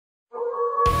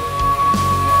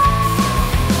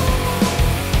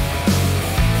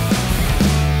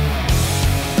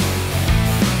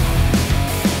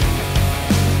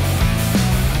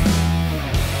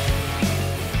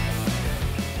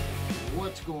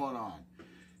going on?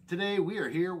 Today we are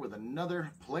here with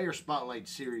another Player Spotlight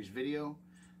Series video,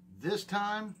 this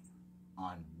time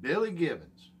on Billy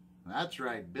Gibbons. That's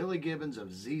right, Billy Gibbons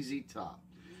of ZZ Top.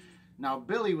 Now,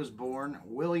 Billy was born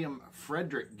William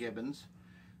Frederick Gibbons,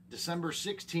 December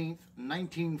 16th,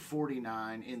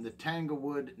 1949, in the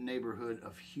Tanglewood neighborhood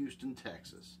of Houston,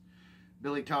 Texas.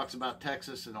 Billy talks about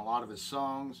Texas in a lot of his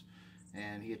songs,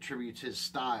 and he attributes his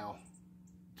style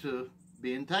to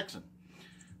being Texan.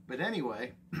 But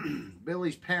anyway,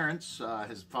 Billy's parents,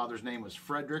 his father's name was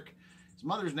Frederick, his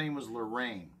mother's name was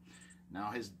Lorraine.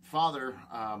 Now, his father,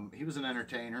 he was an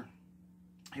entertainer.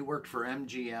 He worked for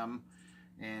MGM,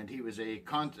 and he was a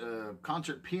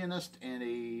concert pianist and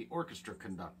a orchestra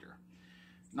conductor.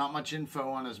 Not much info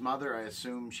on his mother. I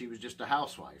assume she was just a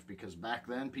housewife, because back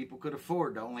then people could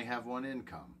afford to only have one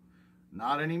income.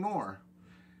 Not anymore.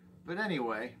 But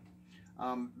anyway,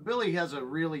 Billy has a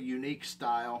really unique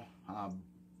style,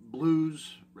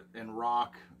 blues and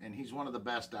rock, and he's one of the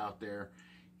best out there.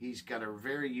 He's got a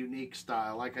very unique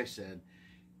style, like I said.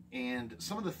 And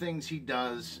some of the things he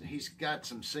does, he's got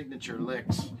some signature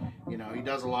licks. You know, he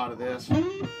does a lot of this.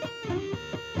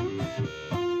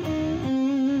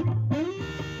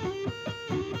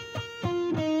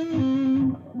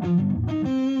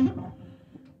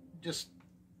 Just,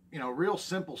 you know, real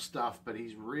simple stuff, but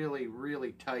he's really,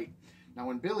 really tight. Now,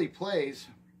 when Billy plays,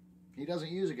 he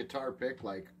doesn't use a guitar pick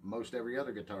like most every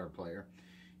other guitar player.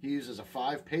 He uses a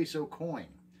 5-peso coin.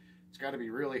 It's got to be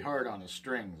really hard on his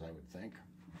strings, I would think.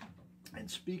 And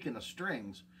speaking of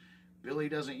strings, Billy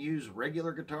doesn't use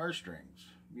regular guitar strings.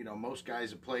 You know, most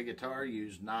guys that play guitar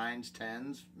use 9s,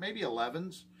 10s, maybe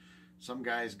 11s. Some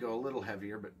guys go a little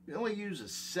heavier, but Billy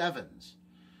uses 7s.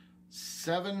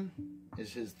 7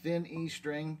 is his thin E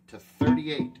string to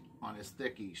 38 on his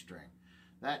thick E string.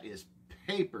 That is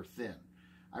paper thin.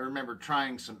 I remember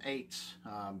trying some 8s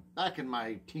back in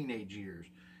my teenage years,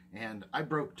 and I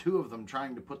broke 2 of them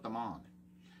trying to put them on.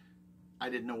 I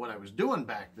didn't know what I was doing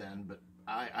back then, but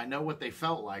I know what they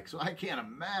felt like, so I can't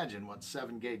imagine what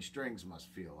 7-gauge strings must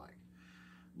feel like.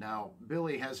 Now,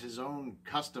 Billy has his own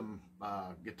custom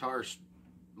guitar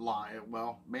line.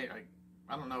 Well,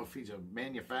 I don't know if he's a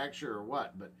manufacturer or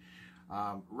what, but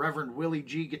Reverend Willy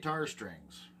guitar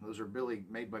strings. Those are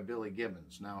made by Billy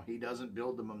Gibbons. Now, he doesn't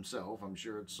build them himself. I'm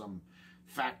sure it's some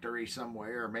factory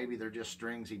somewhere, or maybe they're just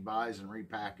strings he buys and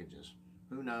repackages.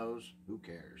 Who knows? Who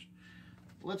cares?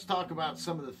 Let's talk about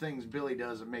some of the things Billy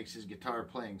does that makes his guitar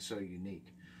playing so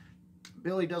unique.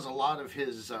 Billy does a lot of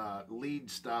his lead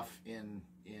stuff in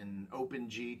open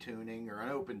G tuning, or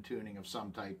an open tuning of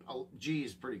some type. G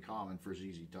is pretty common for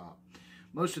ZZ Top.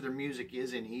 Most of their music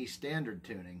is in E standard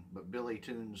tuning, but Billy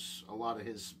tunes a lot of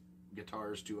his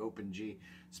guitars to open G,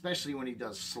 especially when he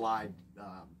does slide,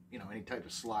 you know, any type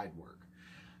of slide work.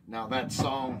 Now, that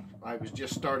song I was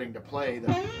just starting to play,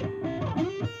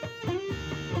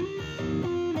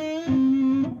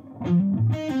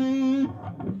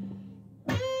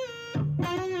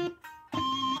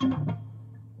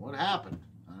 what happened?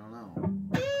 I don't know.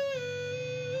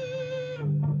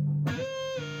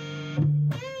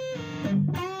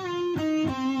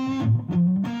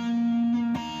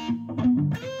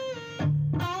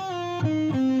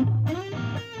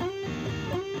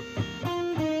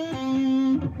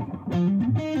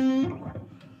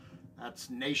 That's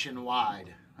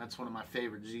Nationwide. That's one of my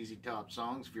favorite ZZ Top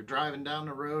songs. If you're driving down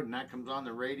the road and that comes on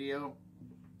the radio,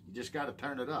 you just got to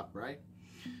turn it up, right?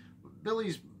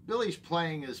 Billy's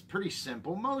playing is pretty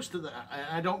simple. Most of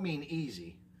I don't mean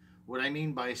easy. What I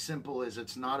mean by simple is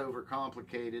it's not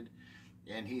overcomplicated,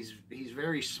 and he's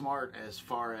very smart as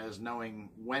far as knowing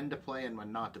when to play and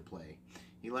when not to play.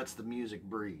 He lets the music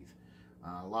breathe.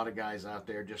 A lot of guys out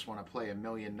there just want to play a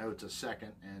million notes a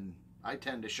second, and I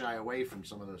tend to shy away from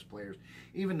some of those players,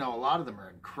 even though a lot of them are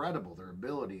incredible. Their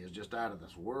ability is just out of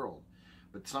this world.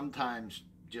 But sometimes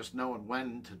just knowing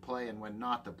when to play and when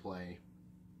not to play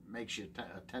makes you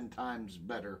 10 times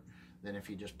better than if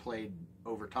you just played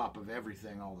over top of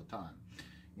everything all the time.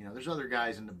 You know, there's other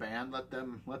guys in the band. Let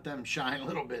them shine a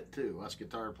little bit too. Us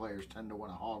guitar players tend to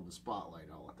want to hog the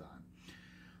spotlight all the time.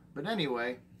 But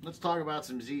anyway, let's talk about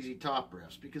some ZZ Top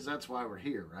riffs, because that's why we're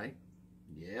here, right?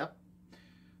 Yep.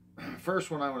 First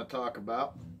one I want to talk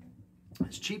about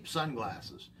is Cheap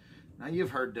Sunglasses. Now, you've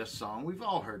heard this song. We've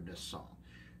all heard this song.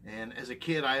 And as a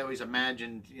kid, I always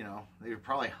imagined, you know, they were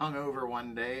probably hungover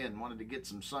one day and wanted to get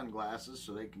some sunglasses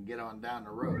so they can get on down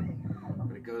the road.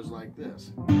 But it goes like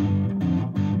this.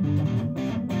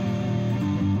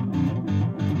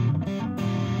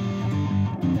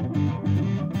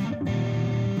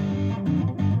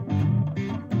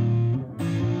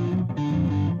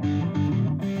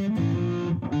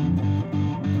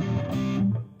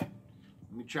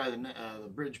 try the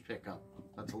bridge pickup.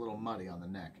 That's a little muddy on the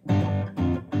neck.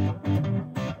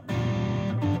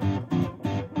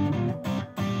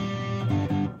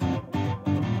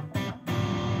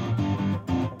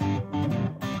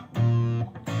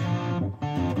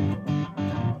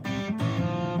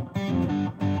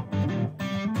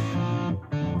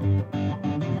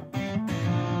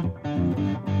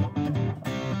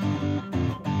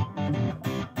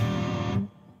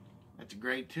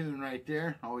 Great tune right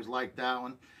there. Always liked that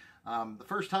one. The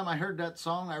first time I heard that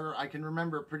song, I can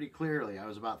remember it pretty clearly. I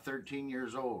was about 13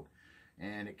 years old,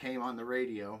 and it came on the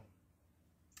radio.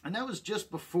 And that was just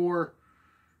before,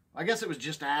 I guess it was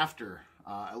just after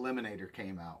Eliminator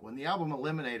came out. When the album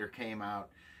Eliminator came out,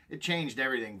 it changed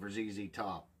everything for ZZ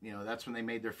Top. You know, that's when they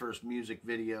made their first music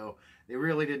video. They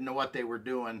really didn't know what they were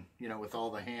doing, you know, with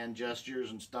all the hand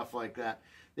gestures and stuff like that.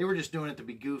 They were just doing it to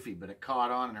be goofy, but it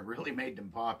caught on and it really made them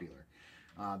popular.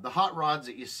 The hot rods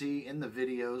that you see in the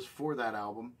videos for that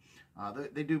album,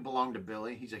 they do belong to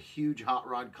Billy. He's a huge hot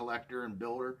rod collector and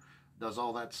builder, does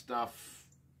all that stuff,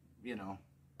 you know.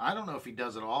 I don't know if he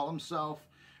does it all himself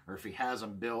or if he has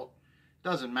them built.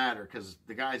 Doesn't matter, because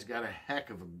the guy's got a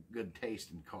heck of a good taste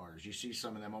in cars. You see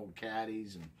some of them old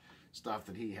caddies and stuff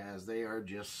that he has. They are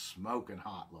just smoking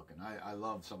hot looking. I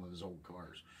love some of his old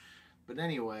cars. But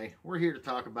anyway, we're here to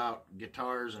talk about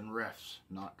guitars and riffs,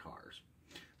 not cars.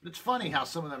 It's funny how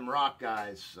some of them rock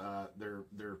guys,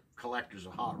 they're collectors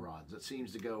of hot rods. It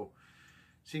seems to go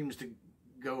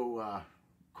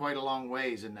quite a long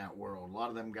ways in that world. A lot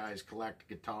of them guys collect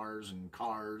guitars and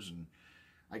cars, and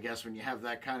I guess when you have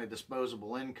that kind of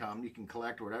disposable income, you can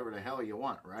collect whatever the hell you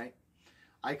want, right?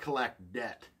 I collect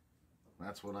debt.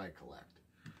 That's what I collect.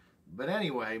 But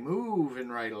anyway, moving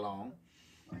right along,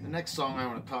 the next song I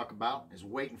want to talk about is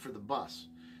Waiting for the Bus.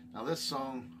 Now this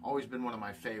song, always been one of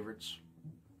my favorites.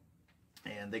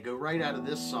 And they go right out of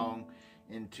this song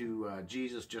into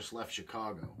Jesus Just Left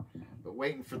Chicago. But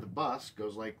Waiting for the Bus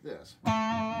goes like this.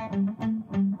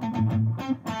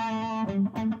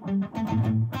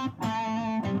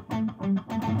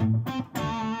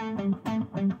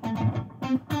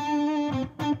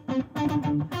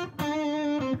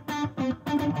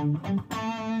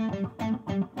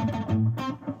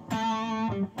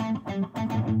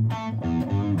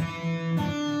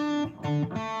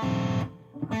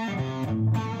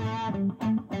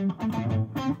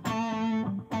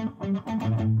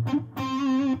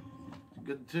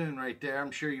 Tune right there.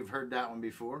 I'm sure you've heard that one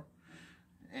before.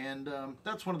 And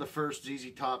that's one of the first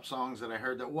ZZ Top songs that I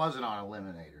heard that wasn't on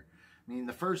Eliminator. I mean,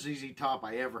 the first ZZ Top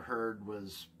I ever heard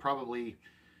was probably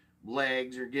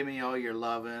Legs or Give Me All Your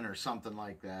Lovin' or something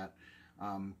like that.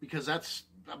 Because that's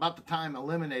about the time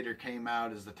Eliminator came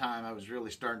out, is the time I was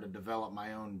really starting to develop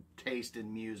my own taste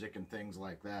in music and things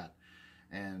like that.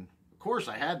 And of course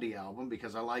I had the album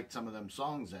because I liked some of them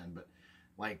songs then, but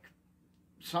like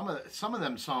some of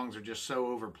them songs are just so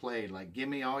overplayed. Like Give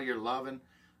Me All Your Lovin',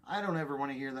 I don't ever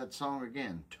want to hear that song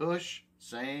again. Tush,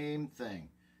 same thing.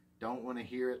 Don't want to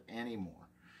hear it anymore.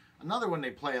 Another one they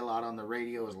play a lot on the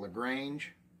radio is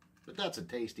LaGrange, but that's a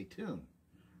tasty tune.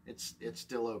 It's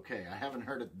still okay. I haven't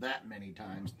heard it that many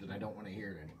times that I don't want to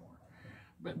hear it anymore.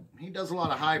 But he does a lot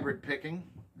of hybrid picking,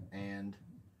 and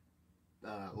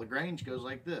LaGrange goes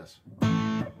like this.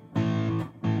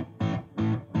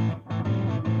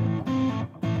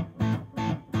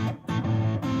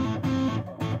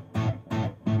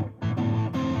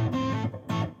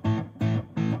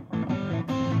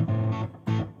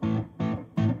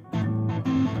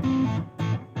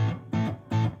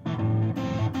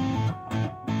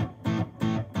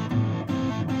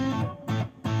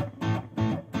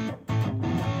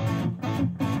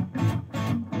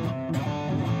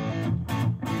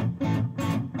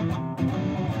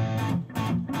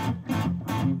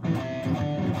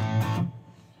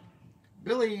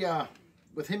 Billy,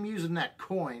 with him using that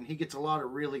coin, he gets a lot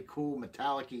of really cool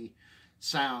metallic-y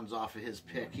sounds off of his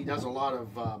pick. He does a lot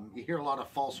of, you hear a lot of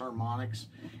false harmonics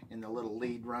in the little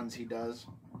lead runs he does.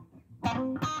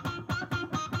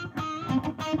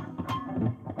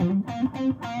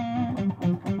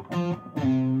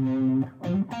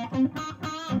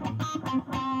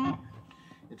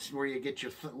 It's where you get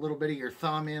your little bit of your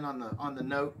thumb in on the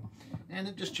note, and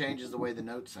it just changes the way the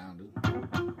note sounded.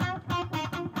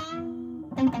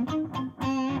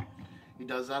 He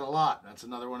does that a lot. That's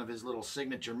another one of his little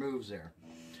signature moves there.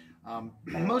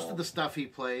 Most of the stuff he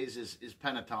plays is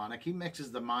pentatonic. He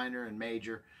mixes the minor and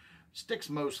major, sticks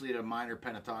mostly to minor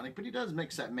pentatonic, but he does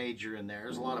mix that major in there,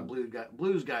 as a lot of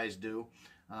blues guys do.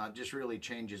 Just really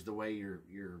changes the way your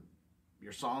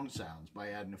song sounds by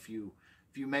adding a few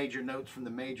major notes from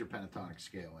the major pentatonic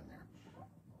scale in there.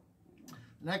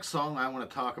 The next song I want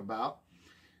to talk about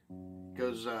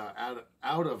Goes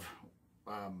out of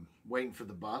Waiting for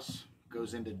the Bus,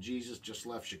 goes into Jesus Just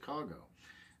Left Chicago,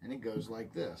 and it goes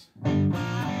like this.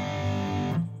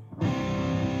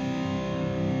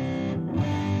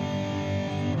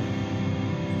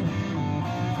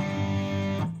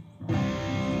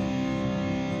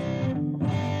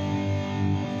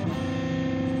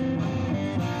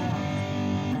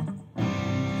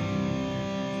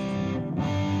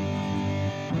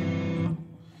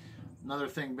 Another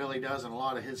thing Billy does in a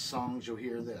lot of his songs, you'll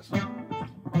hear this.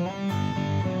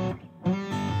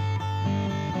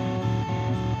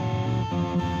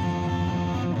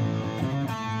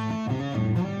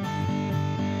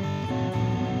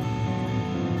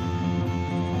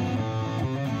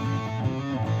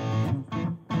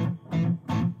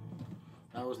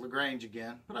 That was LaGrange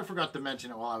again, but I forgot to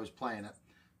mention it while I was playing it.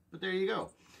 But there you go.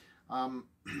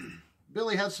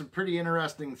 Billy has some pretty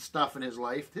interesting stuff in his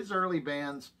life. His early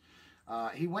bands,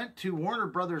 he went to Warner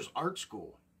Brothers Art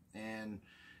School and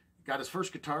got his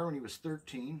first guitar when he was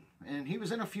 13. And he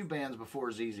was in a few bands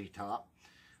before ZZ Top.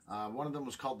 One of them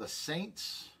was called the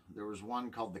Saints. There was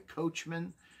one called the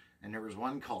Coachmen. And there was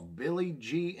one called Billy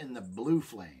G and the Blue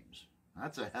Flames.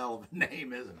 That's a hell of a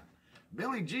name, isn't it?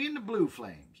 Billy G and the Blue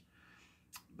Flames.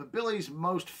 But Billy's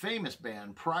most famous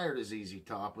band prior to ZZ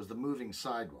Top was the Moving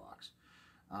Sidewalks.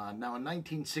 Now in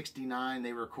 1969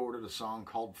 they recorded a song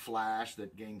called Flash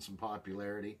that gained some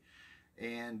popularity,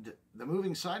 and the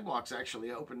Moving Sidewalks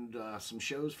actually opened some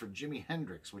shows for Jimi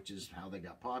Hendrix, which is how they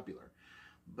got popular.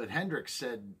 But Hendrix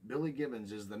said Billy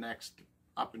Gibbons is the next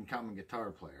up-and-coming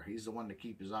guitar player. He's the one to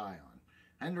keep his eye on.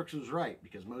 Hendrix was right,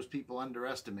 because most people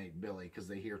underestimate Billy because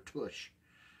they hear tush.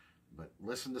 But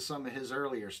listen to some of his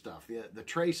earlier stuff. The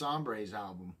Tres Hombres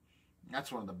album,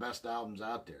 that's one of the best albums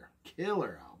out there.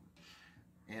 Killer album.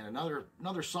 And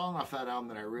another song off that album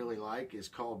that I really like is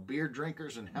called Beer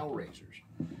Drinkers and Hellraisers.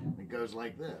 It goes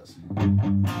like this.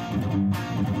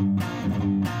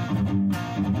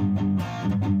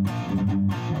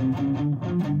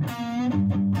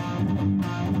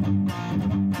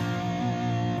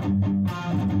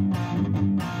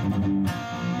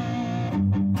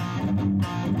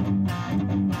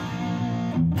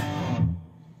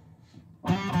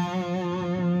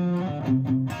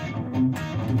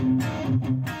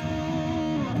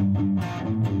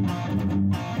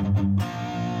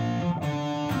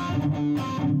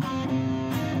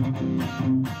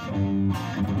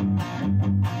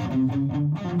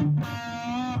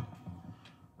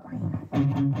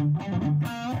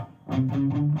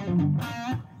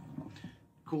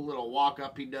 Cool little walk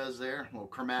up he does there, a little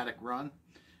chromatic run.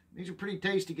 He's a pretty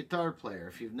tasty guitar player.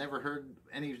 If you've never heard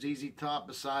any of ZZ Top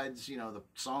besides, you know, the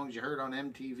songs you heard on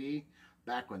MTV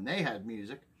back when they had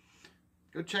music,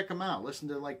 go check them out. Listen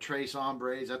to like Tres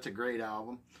Hombres. That's a great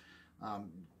album.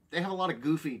 They have a lot of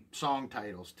goofy song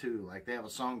titles too. Like they have a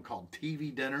song called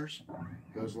TV Dinners.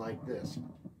 It goes like this.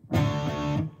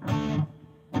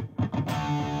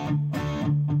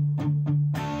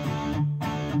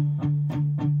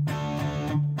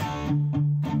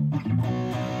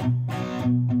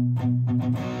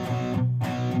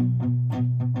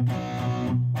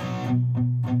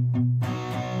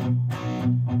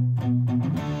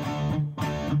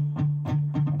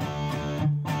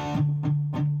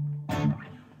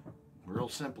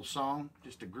 Simple song,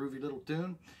 just a groovy little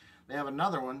tune. They have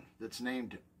another one that's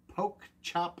named Poke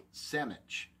Chop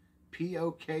Sandwich.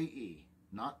 P-O-K-E,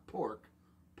 not pork,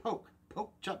 poke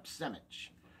chop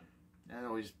sandwich. I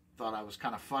always thought I was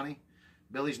kind of funny.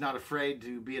 Billy's not afraid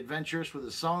to be adventurous with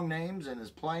his song names and his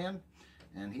playing,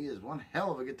 and he is one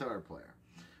hell of a guitar player.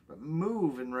 But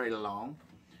moving right along,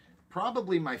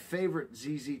 probably my favorite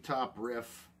ZZ Top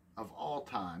riff of all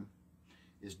time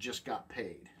is Just Got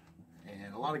Paid.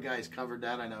 And a lot of guys covered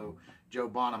that. I know Joe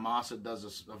Bonamassa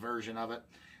does a version of it.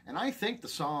 And I think the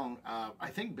song, I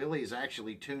think Billy is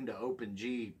actually tuned to open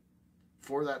G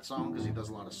for that song because he does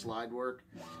a lot of slide work.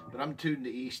 But I'm tuned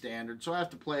to E standard, so I have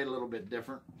to play it a little bit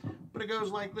different. But it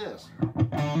goes like this.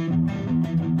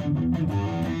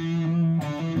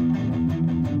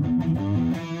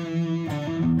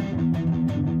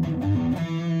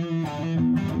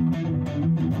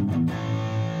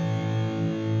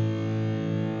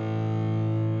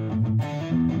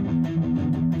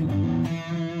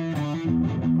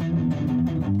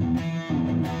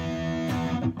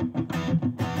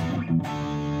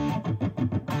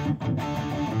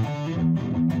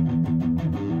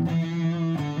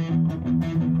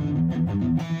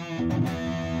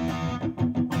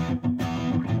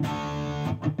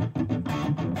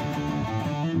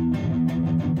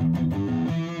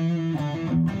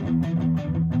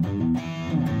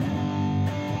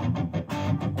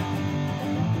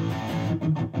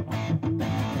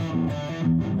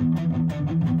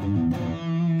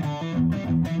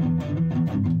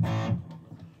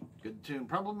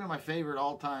 probably my favorite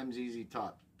all-time ZZ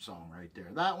Top song right there.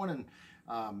 That one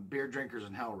and Beer Drinkers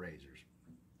and Hellraisers.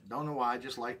 Don't know why, I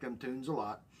just like them tunes a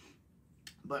lot.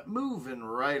 But moving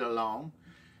right along,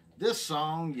 this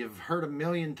song you've heard a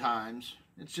million times.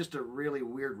 It's just a really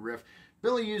weird riff.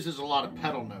 Billy uses a lot of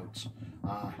pedal notes,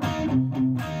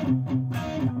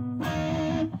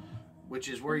 which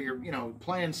is where you're,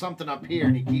 playing something up here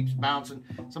and he keeps bouncing.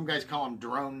 Some guys call them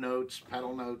drone notes,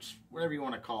 pedal notes, whatever you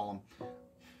want to call them.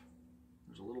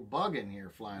 There's a little bug in here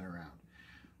flying around.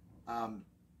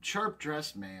 Sharp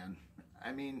Dressed Man.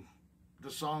 I mean,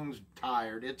 the song's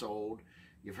tired, it's old.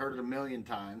 You've heard it a million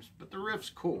times, but the riff's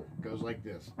cool. It goes like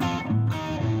this.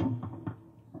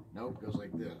 Nope, goes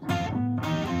like this.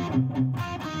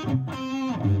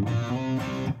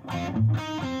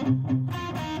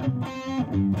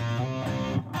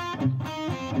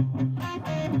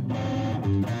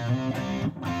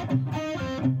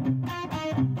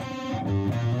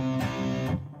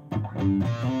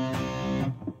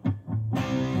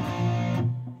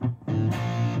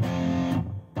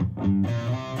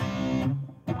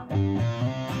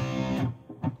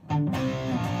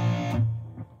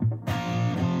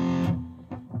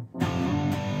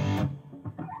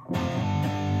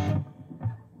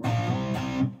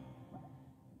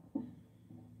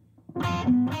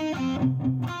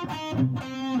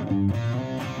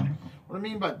 What I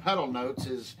mean by pedal notes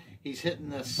is he's hitting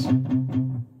this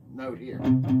note here.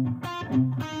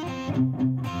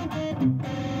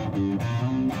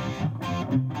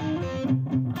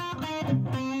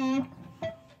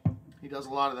 He does a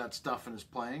lot of that stuff in his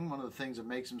playing, one of the things that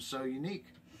makes him so unique.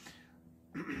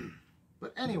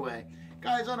 But anyway,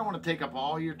 guys, I don't want to take up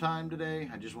all your time today.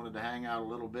 I just wanted to hang out a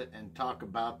little bit and talk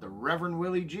about the Reverend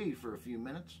Willy G for a few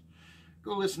minutes.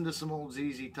 Go listen to some old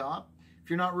ZZ Top. If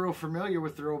you're not real familiar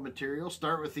with their old material,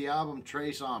 start with the album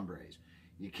Tres Hombres.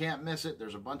 You can't miss it.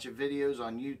 There's a bunch of videos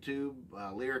on YouTube,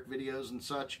 lyric videos and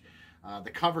such.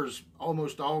 The cover's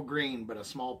almost all green, but a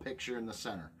small picture in the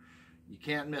center. You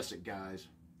can't miss it, guys.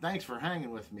 Thanks for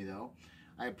hanging with me, though.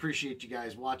 I appreciate you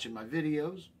guys watching my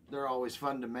videos. They're always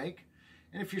fun to make.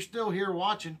 And if you're still here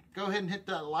watching, go ahead and hit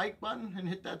that like button and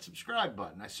hit that subscribe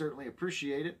button. I certainly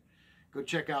appreciate it. Go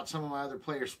check out some of my other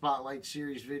Player Spotlight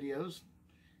series videos.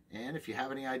 And if you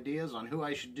have any ideas on who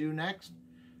I should do next,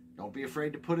 don't be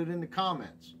afraid to put it in the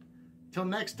comments. Till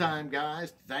next time,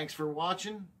 guys, thanks for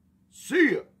watching.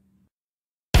 See ya!